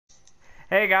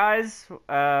Hey guys,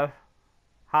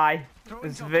 hi,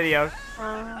 this video.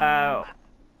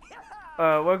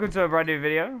 Welcome to a brand new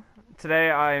video.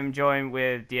 Today I am joined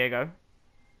with Diego.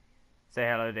 Say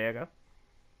hello, Diego.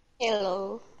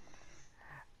 Hello.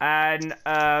 And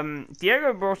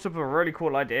Diego brought up a really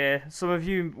cool idea. Some of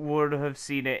you would have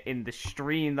seen it in the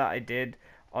stream that I did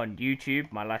on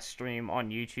YouTube, my last stream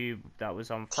on YouTube that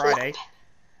was on Friday.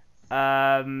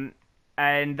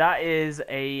 And that is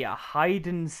a hide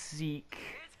and seek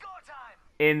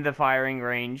in the firing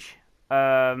range.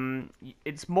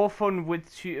 It's more fun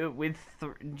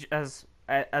as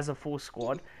a full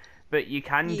squad, but you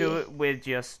can do Yeah. it with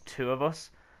just two of us.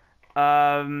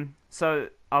 So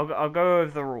I'll go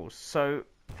over the rules. So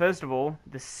first of all,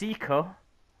 the seeker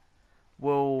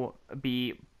will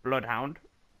be bloodhound.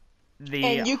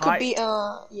 And you could be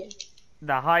yeah.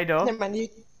 The hider Never mind.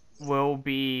 will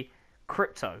be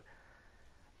crypto.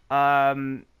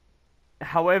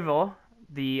 However,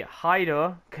 the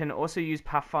hider can also use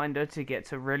Pathfinder to get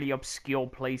to really obscure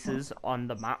places on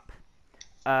the map.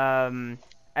 And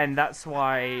that's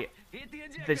why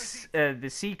the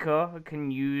Seeker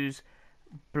can use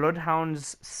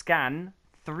Bloodhound's scan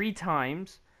 3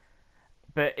 times.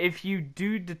 But if you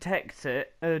do detect the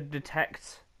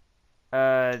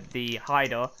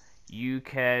hider, you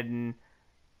can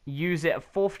use it a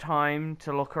 4th time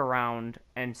to look around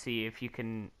and see if you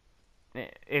can.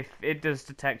 If it does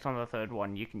detect on the 3rd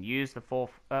one, you can use the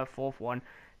fourth one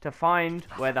to find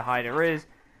where the hider is.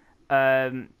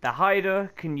 The hider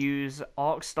can use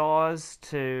arc stars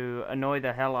to annoy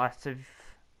the hell out of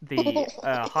the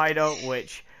hider,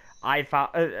 which I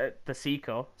found the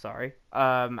seeker. Sorry,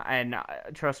 and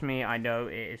trust me, I know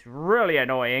it is really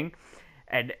annoying.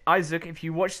 And Isaac, if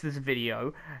you watch this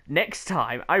video next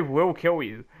time, I will kill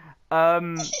you.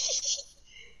 And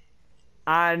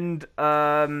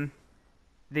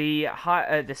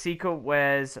the seeker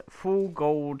wears full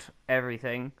gold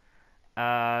everything,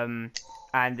 and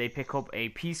they pick up a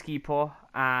peacekeeper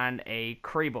and a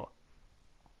kraber.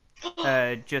 Just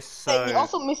And you're so.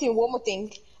 also missing one more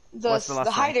thing. What's the The last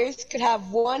thing? hiders could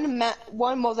have one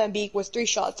Mozambique with 3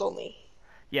 shots only.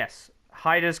 Yes,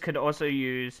 hiders could also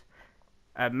use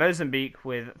Mozambique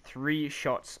with 3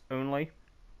 shots only.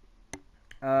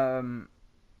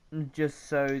 Just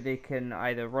so they can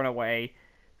either run away,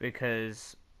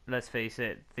 because let's face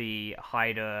it, the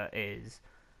hider is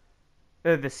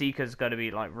the seeker's going to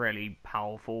be like really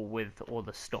powerful with all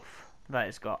the stuff that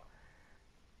it's got.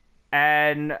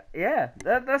 And yeah,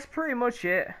 that's pretty much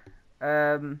it.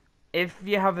 If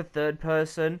you have a 3rd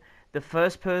person, the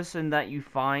first person that you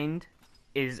find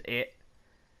is it.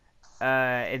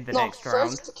 In the No, next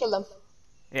round. first to kill them.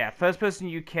 Yeah, first person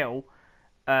you kill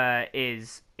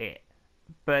is it.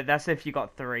 But that's if you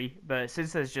got 3. But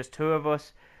since there's just 2 of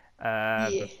us,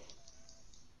 Yeah.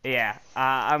 yeah,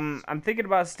 I'm thinking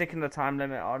about sticking the time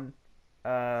limit on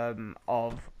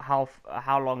of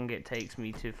how long it takes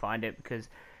me to find it, because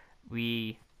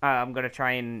I'm gonna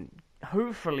try and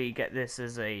hopefully get this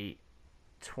as a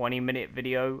 20-minute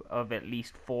video of at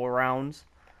least 4 rounds.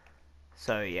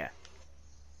 So yeah,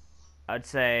 I'd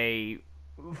say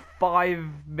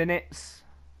 5 minutes.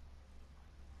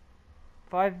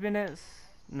 5 minutes?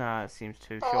 Nah, it seems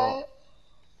too short.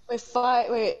 Wait. If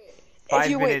 5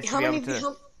 you wait, minutes to how be many? able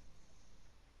to.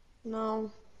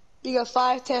 No. You got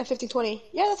 5, 10, 15, 20.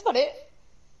 Yeah, that's about it.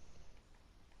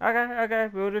 Okay,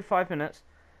 we'll do 5 minutes.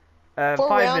 4 5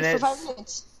 rounds for 5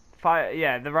 minutes. minutes.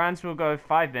 Yeah, the rounds will go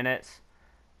 5 minutes,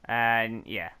 and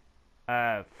yeah,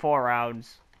 4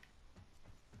 rounds.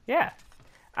 Yeah,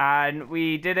 and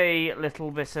we did a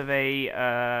little bit of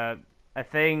a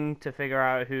thing to figure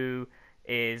out who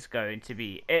is going to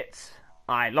be it.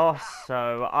 I lost,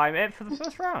 so I'm it for the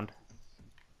first round.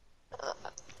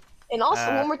 And also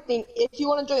Uh, one more thing, if you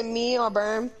want to join me or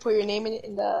Berm, put your name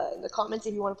in the comments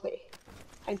if you want to play.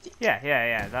 I think.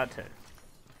 yeah, that too.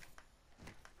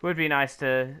 Would be nice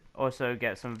to also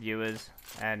get some viewers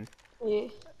and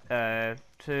Yeah.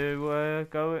 to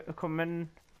come and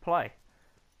play.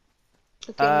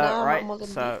 Okay, now I'm at Right. So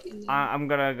Mozambique. I'm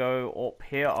gonna go up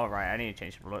here. All right, I need to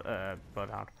change the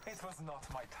bloodhound. It was not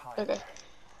my time. Okay.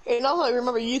 And also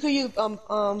remember, you could use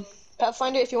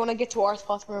Pathfinder if you want to get to our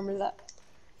spots. Remember that.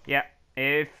 Yeah.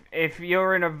 If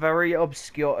you're in a very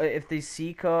obscure, if the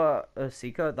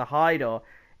the hider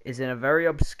is in a very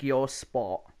obscure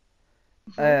spot,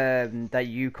 that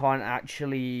you can't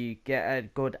actually get a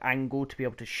good angle to be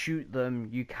able to shoot them,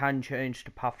 you can change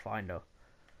to Pathfinder.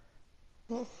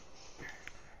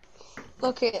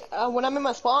 Okay. When I'm in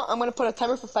my spot, I'm gonna put a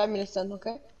timer for 5 minutes. Then,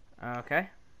 okay? Okay.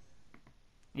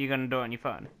 You're gonna do it on your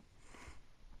phone.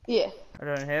 Yeah. I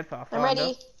don't hear I'm Pathfinder.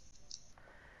 ready.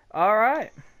 All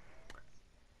right.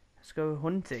 Let's go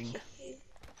hunting.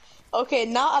 Okay,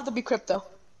 now I have to be crypto.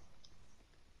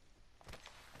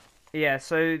 Yeah,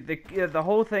 so the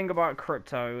whole thing about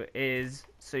crypto is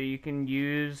so you can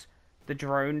use the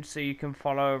drone so you can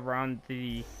follow around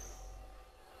the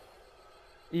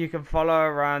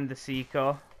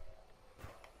seeker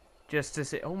just to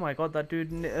see. Oh my god, that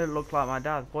dude looked like my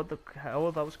dad. What the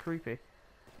hell? That was creepy.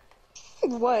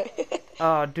 What?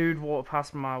 Dude walked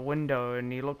past my window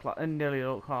and he nearly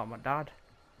looked like my dad.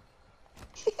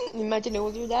 Imagine it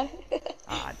was your dad.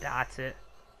 That's it.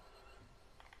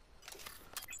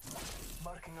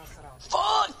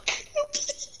 Fuck!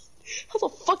 How the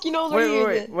fuck you know they're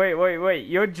here then?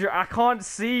 Wait. I can't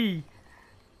see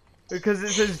because it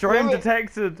says drone Remember-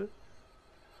 detected.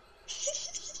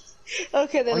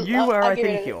 Okay then. Are you where I'll I get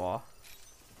rid think of you it. are?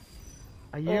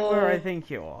 Are you where I think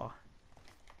you are?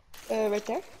 Right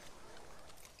there.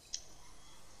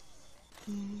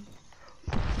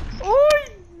 Oh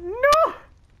no!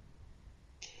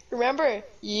 Remember,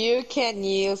 you can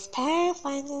use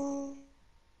Pathfinder.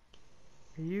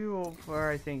 Are you up where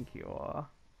I think you are?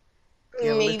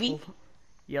 Maybe.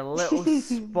 Your little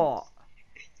spot.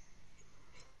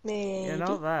 Maybe. You're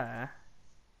not there.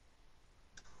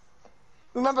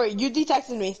 Remember, you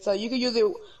detected me, so you can use it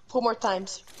 4 more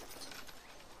times.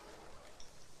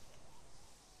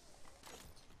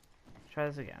 Try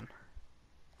this again.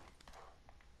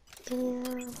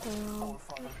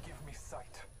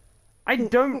 I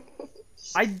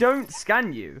don't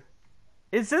scan you.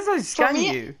 It says I scan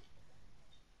me? you,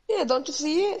 Yeah, don't you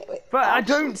see it? Wait, but I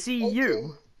actually, don't see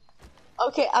you.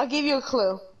 Okay, I'll give you a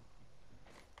clue.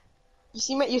 You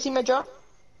see my drop?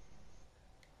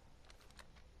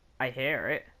 I hear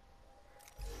it.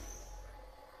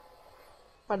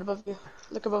 Right above you.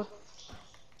 Look above.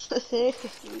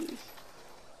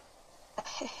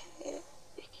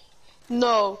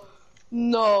 No.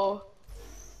 No.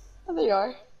 Oh, there you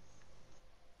are.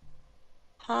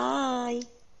 Hi.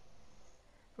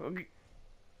 Okay.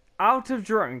 Out of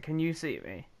drone, can you see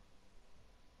me?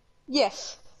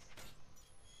 Yes.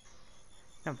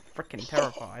 I'm freaking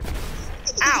terrified.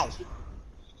 Ow!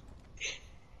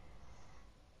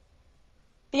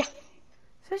 Yeah. It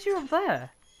says you're up there.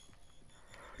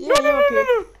 Yeah, No, you're up here.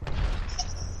 no.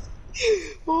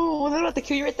 Oh, they're about to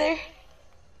kill you right there.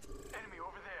 Enemy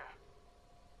over there.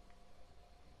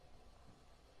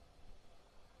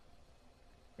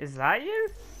 Is that you?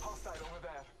 Hostile over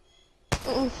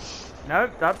there.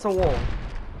 Nope, that's a wall.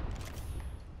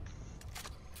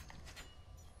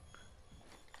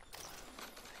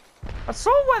 I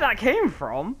saw where that came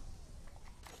from,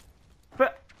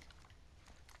 but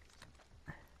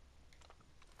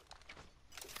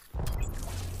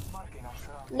Marking our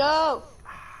surroundings. No.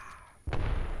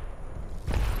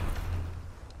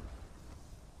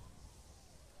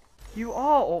 you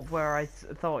are up where I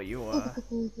thought you were.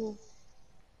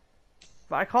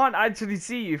 But I can't actually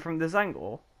see you from this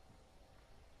angle.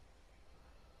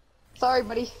 Sorry,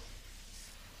 buddy.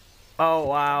 Oh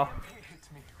wow.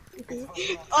 It hit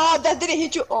me. Oh, that didn't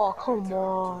hit you. Oh, come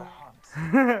on.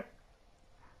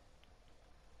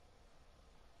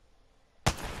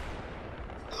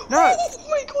 No, Oh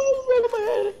my god, it ran in my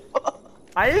head.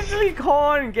 I actually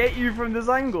can't get you from this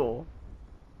angle.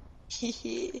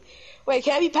 Wait,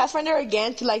 can I be Pathfinder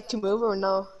again to move or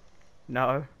no?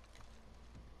 No.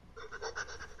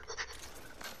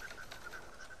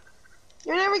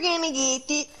 You're never gonna get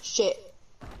it. Shit.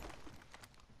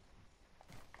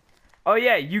 Oh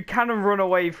yeah, you can run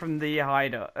away from the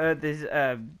hider, this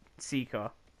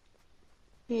seeker.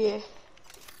 Yeah.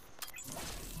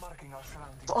 Marking our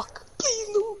surroundings. Fuck. Please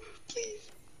no. Please.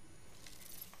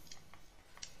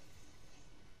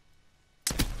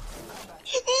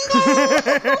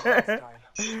 Style.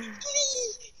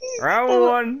 Round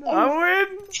one, I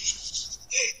win.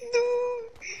 No.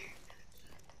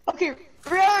 Okay,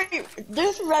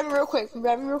 just grab me real quick.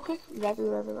 Grab me real quick. Grab me.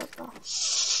 Your time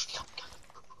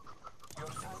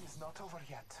is not over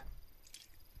yet.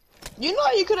 You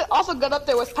know you could have also got up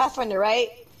there with Pathfinder, right?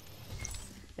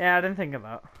 Yeah, I didn't think of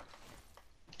that.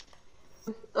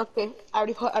 Okay, I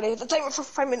already hit the timer for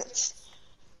 5 minutes.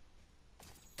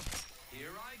 Here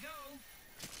I go.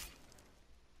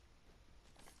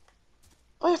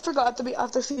 Oh, I forgot to be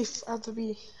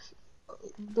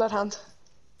Bloodhound.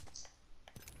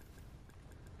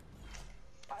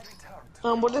 I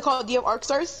returned. What do they call it? Do you have arc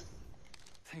stars?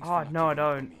 Thanks Oh for no, I not giving up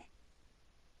on don't. me.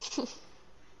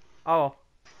 Oh,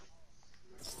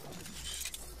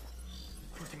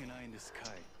 Putting an eye in the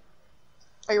sky.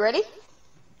 Are you ready?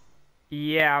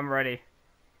 yeah, I'm ready.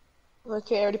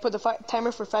 Okay, I already put the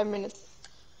timer for 5 minutes.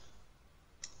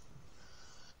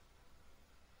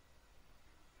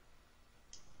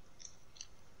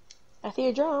 I see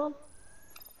a drum.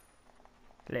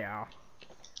 Yeah.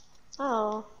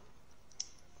 Oh.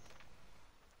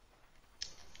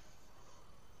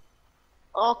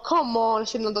 Oh, come on. I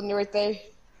shouldn't have done it right there.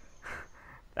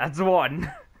 That's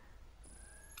one.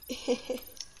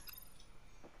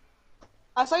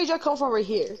 I saw you just come from over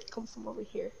here. Come from over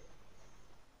here.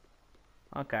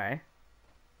 Okay.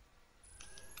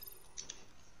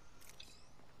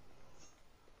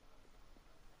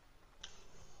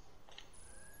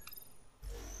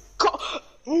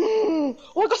 Oh,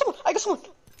 I got someone! I got someone!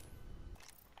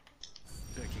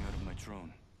 Backing out of my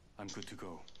drone. I'm good to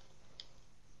go.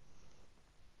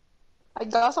 I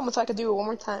got someone so I could do it one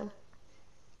more time.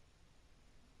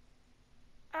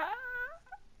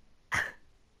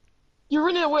 You're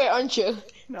running away, aren't you?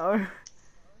 No,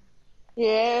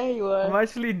 Yeah, you I'm are.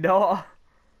 actually not.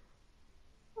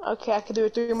 Okay, I can do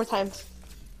it 3 more times.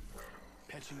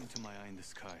 Patching into my eye in the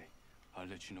sky. I'll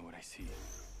let you know what I see.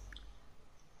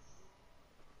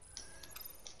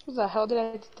 What the hell did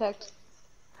I detect?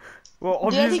 Well,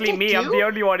 Did I obviously detect me, I'm the you?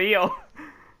 only one here.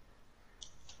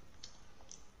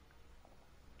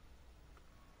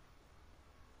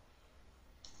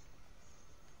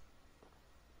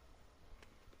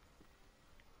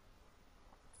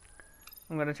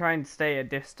 I'm gonna try and stay a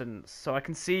distance so I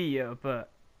can see you, but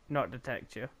not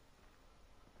detect you.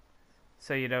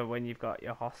 So you know when you've got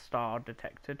your hostile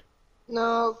detected.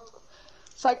 No.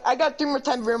 It's like, I got 3 more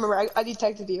times, remember, I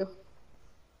detected you.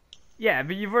 Yeah,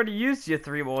 but you've already used your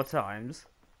 3 more times.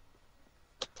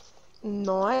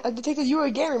 No, I detected you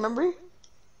again, remember?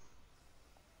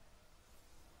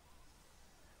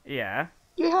 Yeah.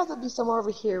 You have to be somewhere over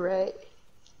here, right?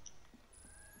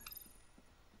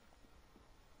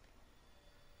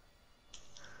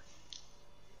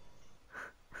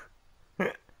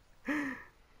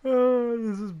 Oh,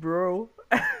 this is bro.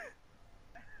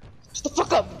 Shut the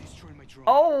fuck up! Destroy my drone.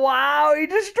 Oh wow, he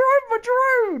destroyed my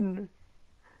drone!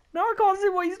 Now I can't see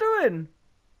what he's doing.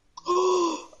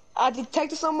 I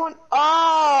detected someone.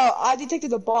 Oh, I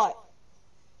detected a bot.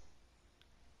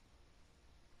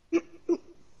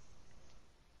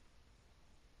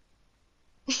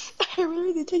 I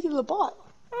really detected a bot.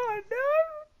 Oh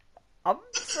no! I'm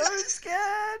so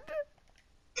scared.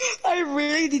 I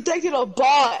really detected a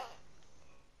bot.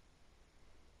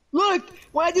 Look,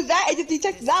 when I did that, I just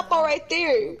detected that bot right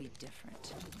there. Be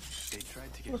different. They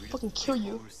tried to I'm get gonna rid fucking of kill the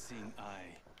you. overseeing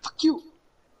eye. Fuck you.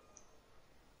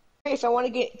 If I want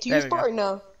to get to There your we spot go.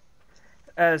 or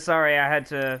no? Sorry, I had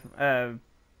to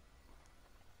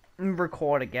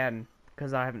record again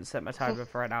because I haven't set my timer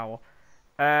for an hour.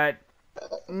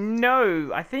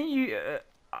 No, I think you.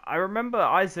 I remember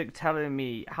Isaac telling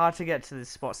me how to get to this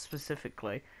spot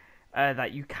specifically.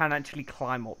 That you can actually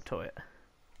climb up to it.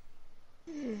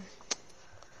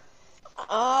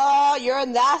 Oh, you're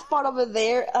in that spot over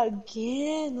there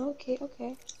again. Okay,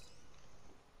 okay.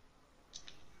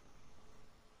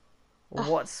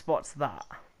 What spot's that?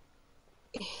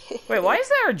 Wait, why is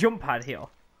there a jump pad here?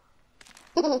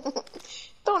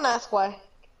 Don't ask why.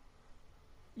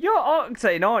 You're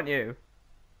Octane, aren't you?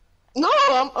 No,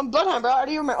 I'm Bloodhound, bro. I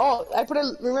already remember. Oh, I put it.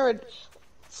 Remember,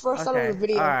 first out of the Okay,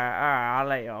 video. alright, I'll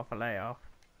let you off,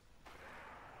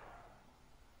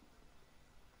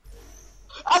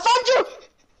 I found you.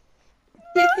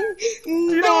 Do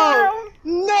you know where I am?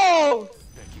 No.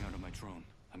 Backing out of my drone.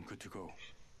 I'm good to go.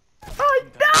 Oh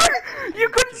no! You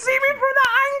couldn't see me from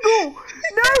that angle!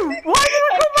 No! Why did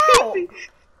I come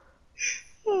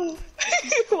out?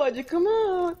 Why'd you come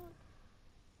out?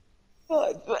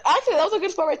 Actually, that was a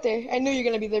good spot right there. I knew you were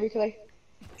gonna be there because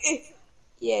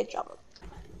yeah, drop it.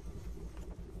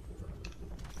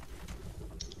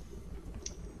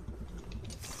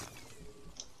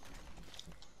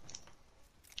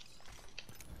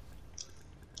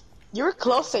 You were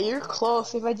close there. You were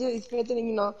close. If I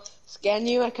didn't, scan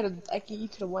you, you could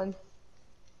have won.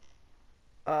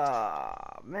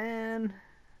 Man.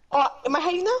 Oh, am I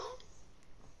hiding now?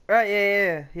 Right,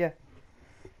 yeah.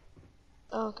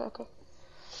 Oh, okay, okay.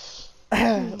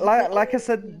 Like I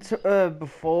said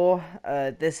before,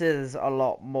 this is a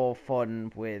lot more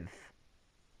fun with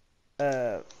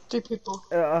 3 people.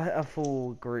 a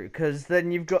full group, because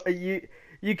then you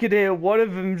could hear one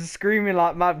of them screaming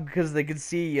like mad because they can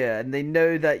see you and they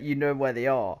know that you know where they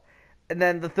are, and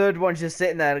then the third one's just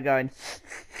sitting there going,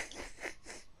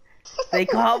 they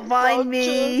can't find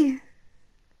me.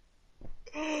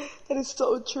 That is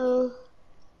so true.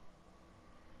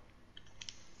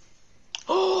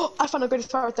 Oh, I found a good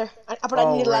spot right there. But I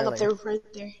Oh, need to land up really? there,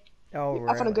 right there. Oh,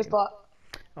 I found a good really? spot.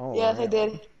 Oh, Yes, I really?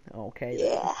 did. Okay, then.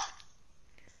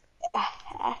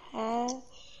 Yeah.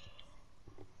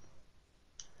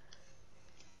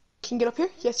 Can you get up here?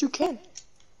 Yes, you can.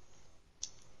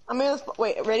 I'm gonna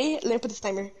wait. Ready? Let me put this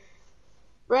timer.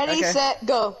 Ready, Okay. set,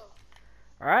 go.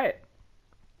 Alright.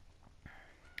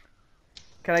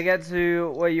 Can I get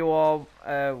to where you are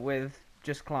with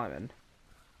just climbing?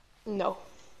 No.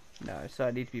 No, so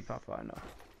I need to be Pathfinder.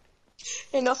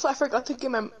 And also, I forgot to get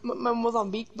my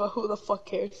Mozambique, but who the fuck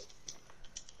cares?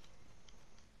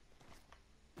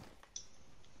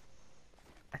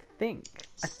 I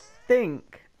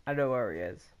think I know where he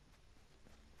is.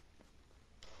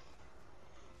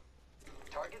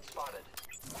 Target spotted.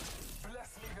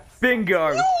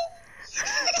 Bingo!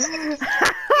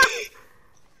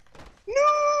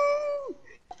 No!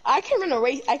 I can run a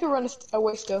race. I can run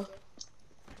away still.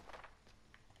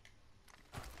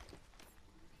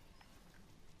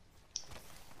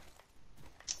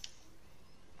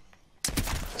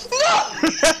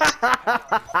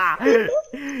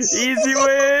 Easy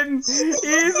win!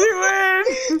 Easy win!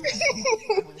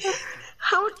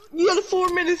 How? You had 4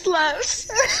 minutes left.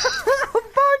 I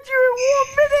found you in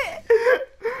 1 minute!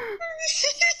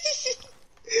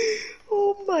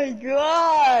 Oh my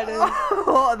god.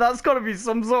 Oh, that's gotta be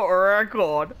some sort of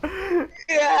record.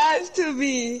 It has to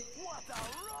be.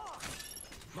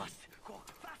 Must go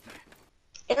faster.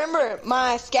 And remember,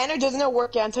 my scanner doesn't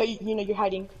work until you know you're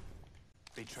hiding.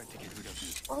 They tried to get rid of me.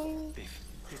 Oh. They've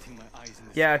hitting my eyes in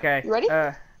the Yeah, sky. okay. You ready?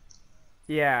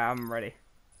 Yeah, I'm ready.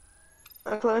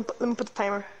 Okay, let me put the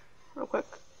timer real quick.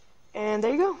 And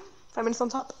there you go. 5 minutes on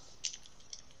top.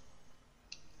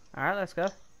 Alright, let's go.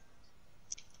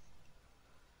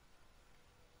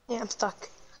 Yeah, I'm stuck.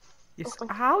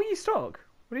 How are you stuck?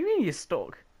 What do you mean you're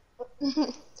stuck?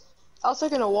 I was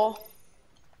stuck in a wall.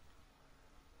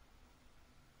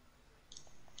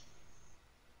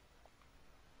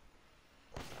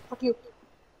 Fuck you.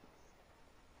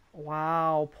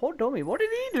 Wow, poor dummy. What did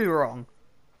he do wrong?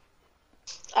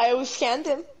 I was scanned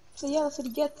him. So yeah, that's what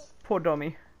he gets. Poor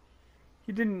dummy.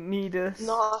 He didn't need us.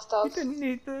 No He hostiles. didn't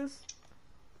need this.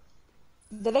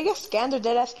 Did I get scanned or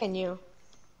did I scan you?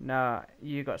 Nah,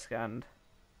 you got scanned.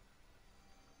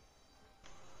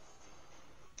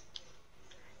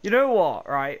 You know what,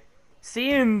 right?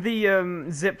 Seeing the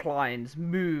zip lines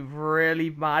move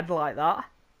really mad like that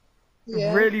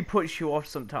Yeah. really puts you off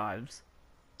sometimes.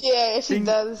 Yeah, if he Think-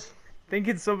 does.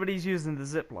 Thinking somebody's using the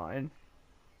zip line.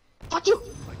 Fuck you!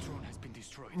 My drone has been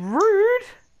destroyed. Rude!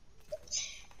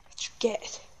 What you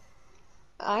get?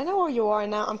 I know where you are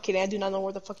now. I'm kidding. I do not know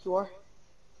where the fuck you are.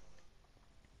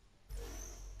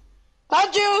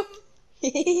 Found you!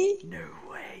 No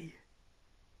way.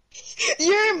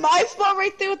 You're in my spot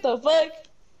right there. What the fuck?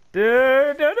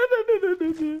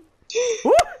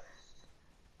 Woo!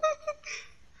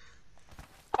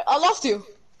 I lost you.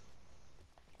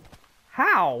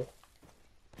 How?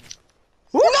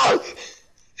 No!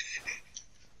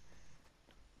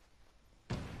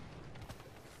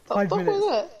 5 the fuck minutes.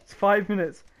 was that? It's 5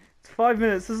 minutes. It's 5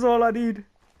 minutes. This is all I need.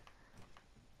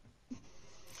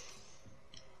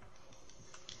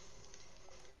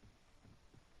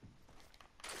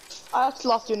 I just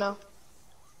lost you now.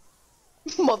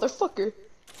 Motherfucker.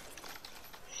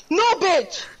 No,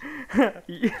 bitch!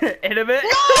 In a bit.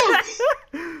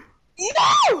 No!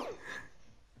 No!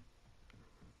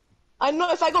 I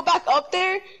know if I go back up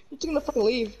there, you're just gonna fucking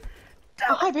leave.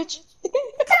 Oh, hi, bitch.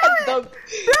 Dumb. No,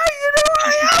 you know where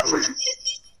I am.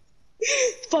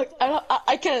 Fuck,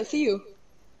 I can't see you.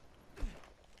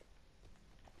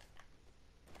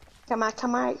 Come on,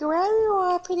 you're where you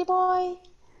are, pretty boy.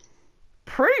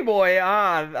 Pretty boy,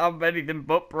 I'm anything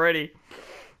but pretty.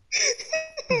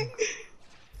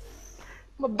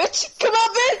 My bitch, come on,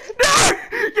 bitch! No!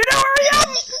 You know where I am!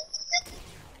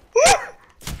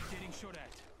 Getting shot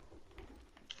at.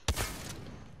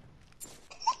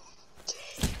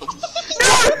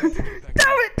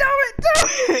 No! Damn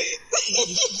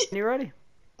it! You ready?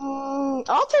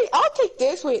 I'll take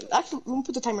this. Wait, actually, let me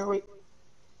put the timer. Wait.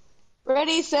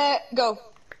 Ready, set, go.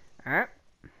 Alright.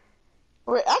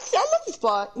 Wait, actually, I love this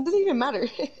spot. It doesn't even matter.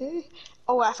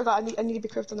 Oh, I forgot. I need to be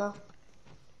careful now.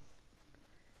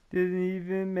 Didn't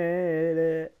even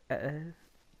matter.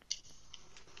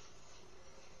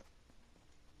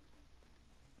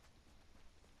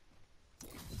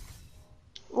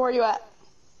 Where are you at?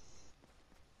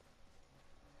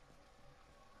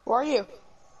 Where are you?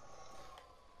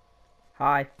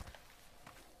 Hi.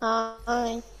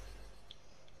 Hi.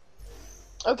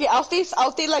 Okay, I'll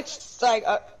stay like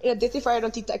in a distance where I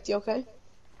don't detect you. Okay.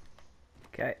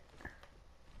 Okay.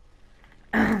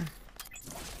 And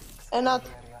not.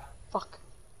 Fuck.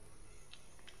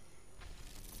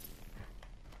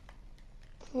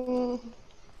 Mm.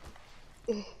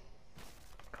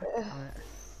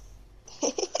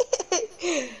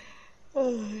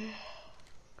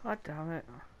 God damn it.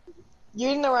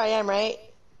 You know where I am, right?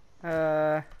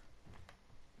 I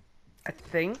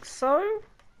think so.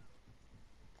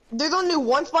 There's only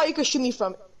one spot you can shoot me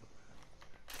from.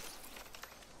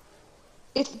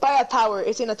 It's by a tower.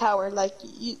 It's in a tower. Like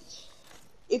you,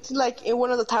 it's like in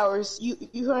one of the towers.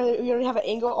 You only have an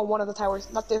angle on one of the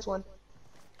towers, not this one.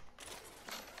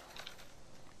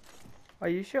 Are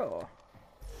you sure?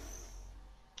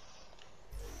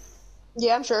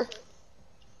 Yeah, I'm sure.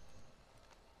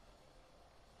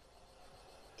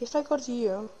 If I go to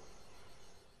you,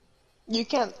 you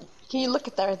can't. Can you look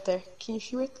at that right there? Can you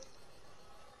see it?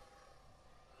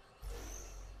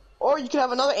 Or you could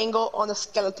have another angle on the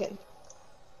skeleton.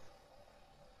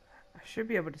 I should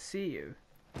be able to see you.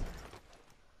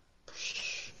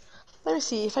 Let me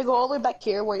see. If I go all the way back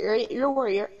here, where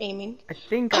you're aiming. I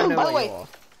think I know By the where way, you are.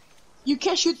 you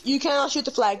can't shoot. You cannot shoot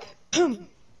the flag. What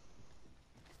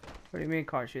do you mean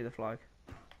can't shoot the flag?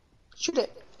 Shoot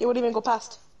it. It wouldn't even go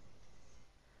past.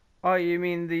 Oh, you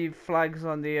mean the flags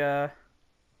on the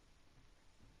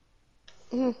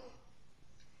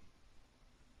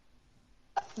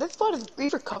This spot is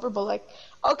great for cover, but like,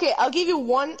 okay, I'll give you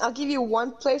one. I'll give you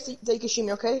one place that you can shoot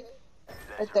me. Okay,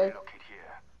 right there. Relocate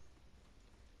here.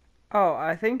 Oh,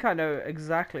 I think I know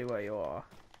exactly where you are.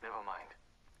 Never mind.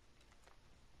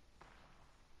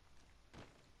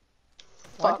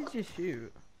 Why Fuck. did you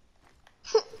shoot?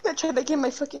 I tried to get my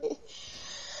fucking.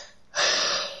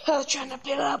 I was trying to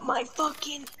build up my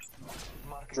fucking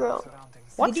drill.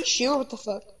 What? Did you shoot? What the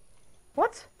fuck?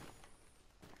 What?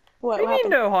 What What do you mean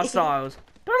happened? no hostiles?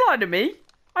 Don't lie to me.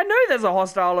 I know there's a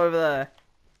hostile over there.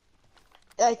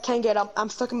 I can't get up. I'm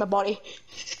stuck in my body.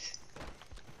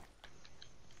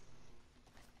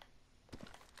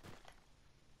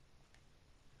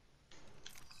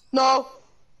 No.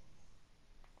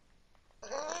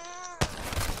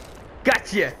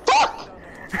 Gotcha. Fuck!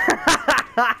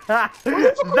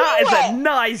 That is a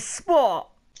nice spot.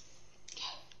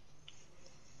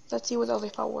 Let's see what the other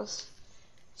part was.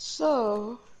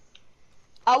 So,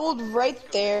 I will right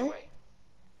there.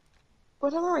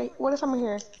 What if I'm right? What if I'm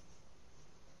here?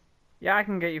 Yeah, I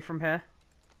can get you from here.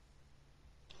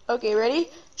 Okay, ready?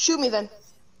 Shoot me then.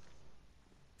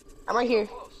 I'm right here.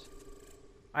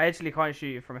 I actually can't shoot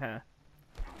you from here.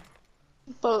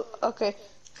 But okay,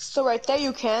 so right there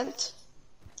you can't.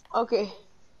 Okay,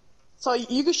 so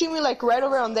you can shoot me like right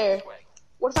around there.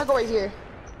 What if I go right here?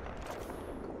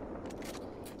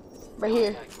 Right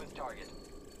here.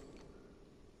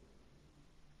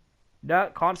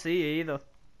 No, can't see you either.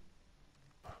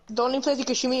 The only place you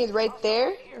can shoot me is right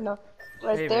there. No,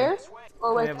 right Maybe. there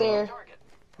or right Maybe. there.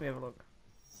 Let me have a look.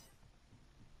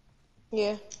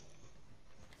 Yeah.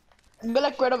 Be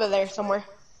like right over there somewhere.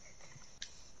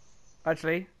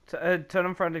 Actually, turn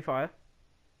on friendly fire.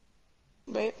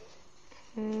 Wait.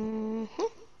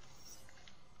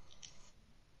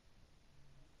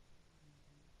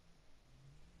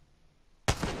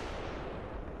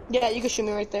 Yeah, you can shoot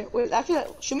me right there. Wait, actually,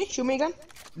 shoot me again.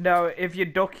 No, if you're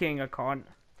ducking, I can't.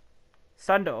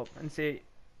 Stand up and see.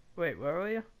 Wait, where are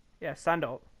you? Yeah, stand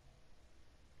up.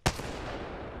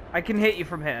 I can hit you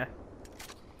from here.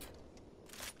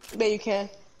 Yeah, you can.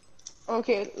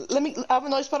 Okay, let me. I have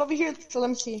another spot over here, so let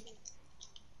me see.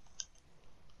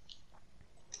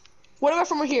 What about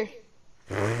from over here?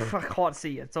 I can't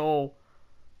see at all.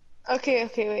 Okay,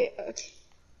 wait. Okay.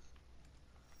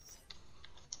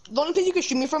 The only place you can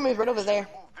shoot me from is right over there.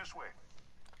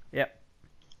 Yep.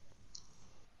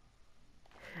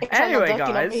 Except I'm Anyway, ducking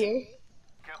over guys, here.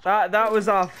 that was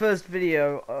our first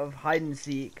video of hide and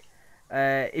seek.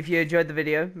 If you enjoyed the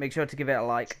video, make sure to give it a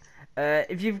like.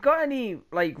 If you've got any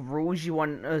like rules you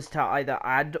want us to either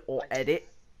add or edit,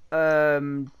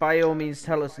 by all means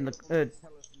tell us in the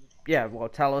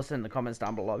tell us in the comments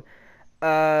down below.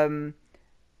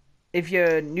 If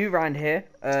you're new around here,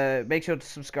 make sure to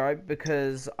subscribe,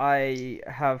 because I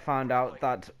have found out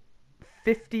that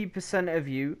 50% of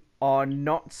you are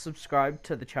not subscribed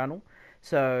to the channel.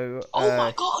 So Oh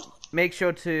my god! make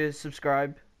sure to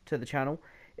subscribe to the channel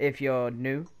if you're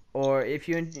new, or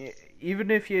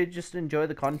even if you just enjoy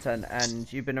the content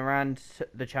and you've been around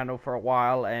the channel for a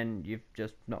while and you've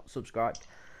just not subscribed.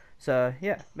 So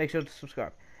yeah, make sure to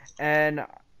subscribe. And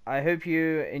I hope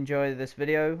you enjoy this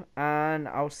video, and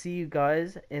I'll see you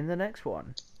guys in the next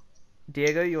one.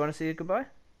 Diego, you want to say goodbye?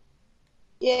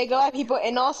 Yeah, go ahead, people.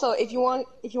 And also, if you want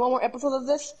more episodes of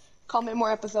this, comment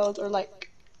more episodes or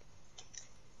like.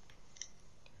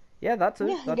 Yeah, that's it.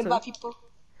 Yeah, That's goodbye, it. people.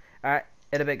 Alright,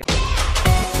 in a bit.